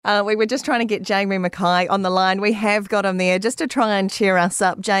We were just trying to get Jamie Mackay on the line. We have got him there just to try and cheer us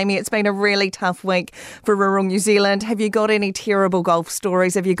up. Jamie, it's been a really tough week for rural New Zealand. Have you got any terrible golf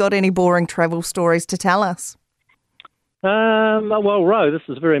stories? Have you got any boring travel stories to tell us? Well, Ro, this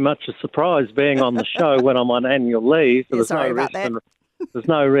is very much a surprise being on the show when I'm on annual leave. So Yeah, sorry about that. There's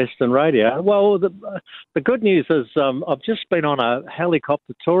no rest in radio. Well, the good news is I've just been on a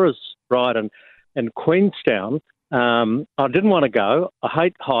helicopter tourist ride in Queenstown. I didn't want to go. I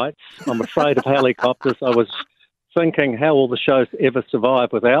hate heights. I'm afraid of helicopters. I was thinking, how will the show ever survive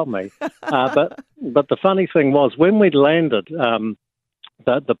without me? But the funny thing was, when we'd landed,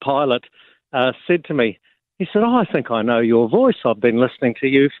 the pilot said to me, he said, I think I know your voice. I've been listening to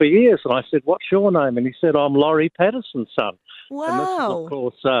you for years. And I said, what's your name? And he said, I'm Laurie Patterson's son. Wow. And this is, of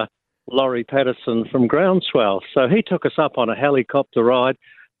course, Laurie Patterson from Groundswell. So he took us up on a helicopter ride.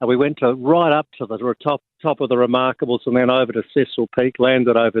 And we went right up to the top of the Remarkables and then over to Cecil Peak,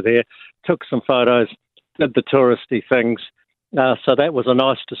 landed over there, took some photos, did the touristy things. So that was a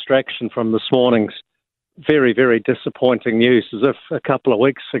nice distraction from this morning's very, very disappointing news, as if a couple of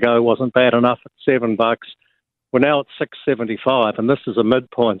weeks ago wasn't bad enough at $7. We're now at $6.75, and this is a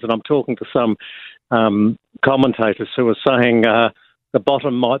midpoint. And I'm talking to some commentators who are saying the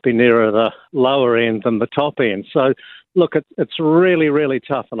bottom might be nearer the lower end than the top end. So, look, it's really, really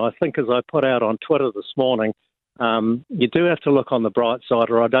tough. And I think, as I put out on Twitter this morning, you do have to look on the bright side,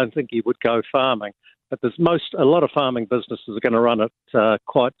 or I don't think you would go farming. But a lot of farming businesses are going to run at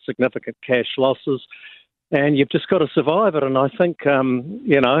quite significant cash losses, and you've just got to survive it. And I think,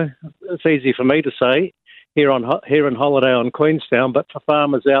 it's easy for me to say here in Holiday on Queenstown, but for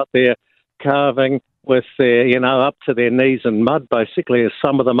farmers out there carving with their, up to their knees in mud, basically, as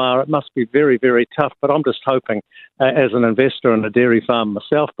some of them are, it must be very, very tough. But I'm just hoping, as an investor in a dairy farm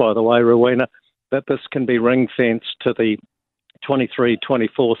myself, by the way, Rowena, that this can be ring-fenced to the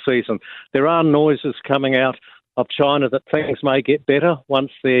 23-24 season. There are noises coming out of China that things may get better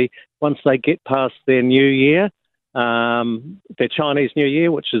once they get past their new year, their Chinese New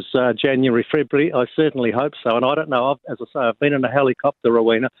Year, which is January, February. I certainly hope so. And I don't know, as I say, I've been in a helicopter,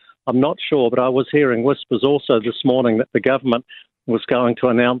 Rowena. I'm not sure, but I was hearing whispers also this morning that the government was going to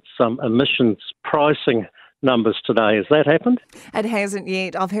announce some emissions pricing numbers today. Has that happened? It hasn't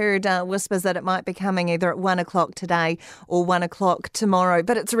yet. I've heard whispers that it might be coming either at 1 o'clock today or 1 o'clock tomorrow.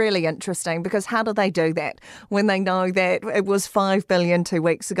 But it's really interesting, because how do they do that when they know that it was $5 billion 2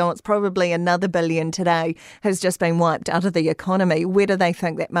 weeks ago? It's probably another $1 billion today has just been wiped out of the economy. Where do they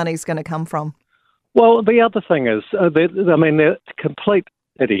think that money's going to come from? Well, the other thing is, they're complete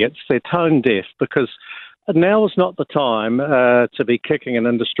idiots. They're tone deaf, because now is not the time to be kicking an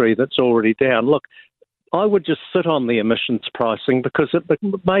industry that's already down. Look, I would just sit on the emissions pricing, because it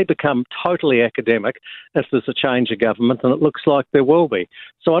may become totally academic if there's a change of government, and it looks like there will be.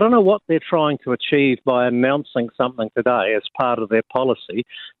 So I don't know what they're trying to achieve by announcing something today as part of their policy.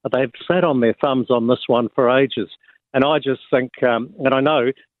 They've sat on their thumbs on this one for ages. And I just think, and I know,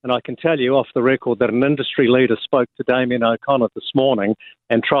 and I can tell you off the record, that an industry leader spoke to Damien O'Connor this morning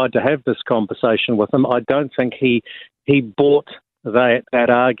and tried to have this conversation with him. I don't think he bought that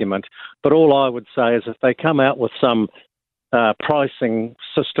argument. But all I would say is, if they come out with some pricing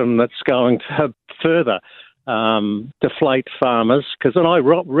system that's going to further deflate farmers, because then I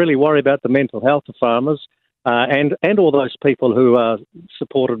really worry about the mental health of farmers and all those people who are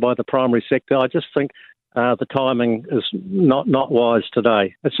supported by the primary sector. I just think the timing is not wise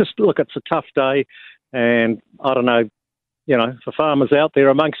today. It's a tough day, and I don't know, for farmers out there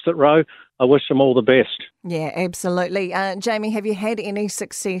amongst it, Ro, I wish them all the best. Yeah, absolutely. Jamie, have you had any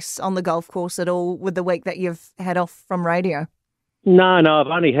success on the golf course at all with the week that you've had off from radio? No, I've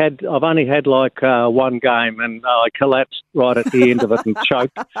only had like one game, and I collapsed right at the end of it and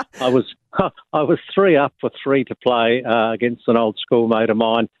choked. I was 3 up for 3 to play against an old schoolmate of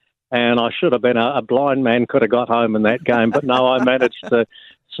mine, and I should have been a blind man, could have got home in that game, but no, I managed to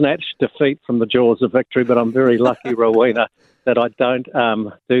snatch defeat from the jaws of victory. But I'm very lucky, Rowena, that I don't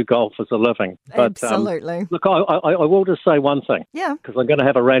do golf as a living. But, absolutely. Look, I will just say one thing. Yeah. Because I'm going to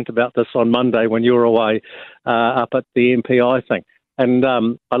have a rant about this on Monday when you're away up at the MPI thing. And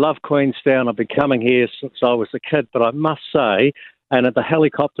I love Queenstown. I've been coming here since I was a kid. But I must say, and the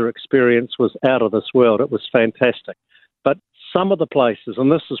helicopter experience was out of this world. It was fantastic. But some of the places,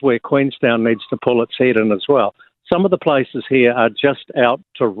 and this is where Queenstown needs to pull its head in as well, some of the places here are just out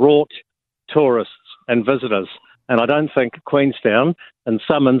to rort tourists and visitors. And I don't think Queenstown, in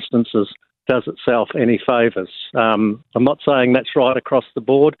some instances, does itself any favours. I'm not saying that's right across the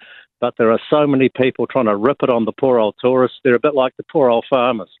board, but there are so many people trying to rip it on the poor old tourists. They're a bit like the poor old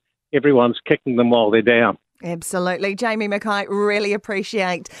farmers. Everyone's kicking them while they're down. Absolutely. Jamie Mackay, really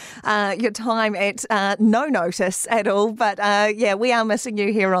appreciate your time at no notice at all. But we are missing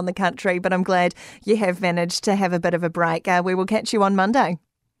you here on the country, but I'm glad you have managed to have a bit of a break. We will catch you on Monday.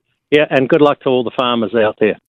 Yeah, and good luck to all the farmers out there.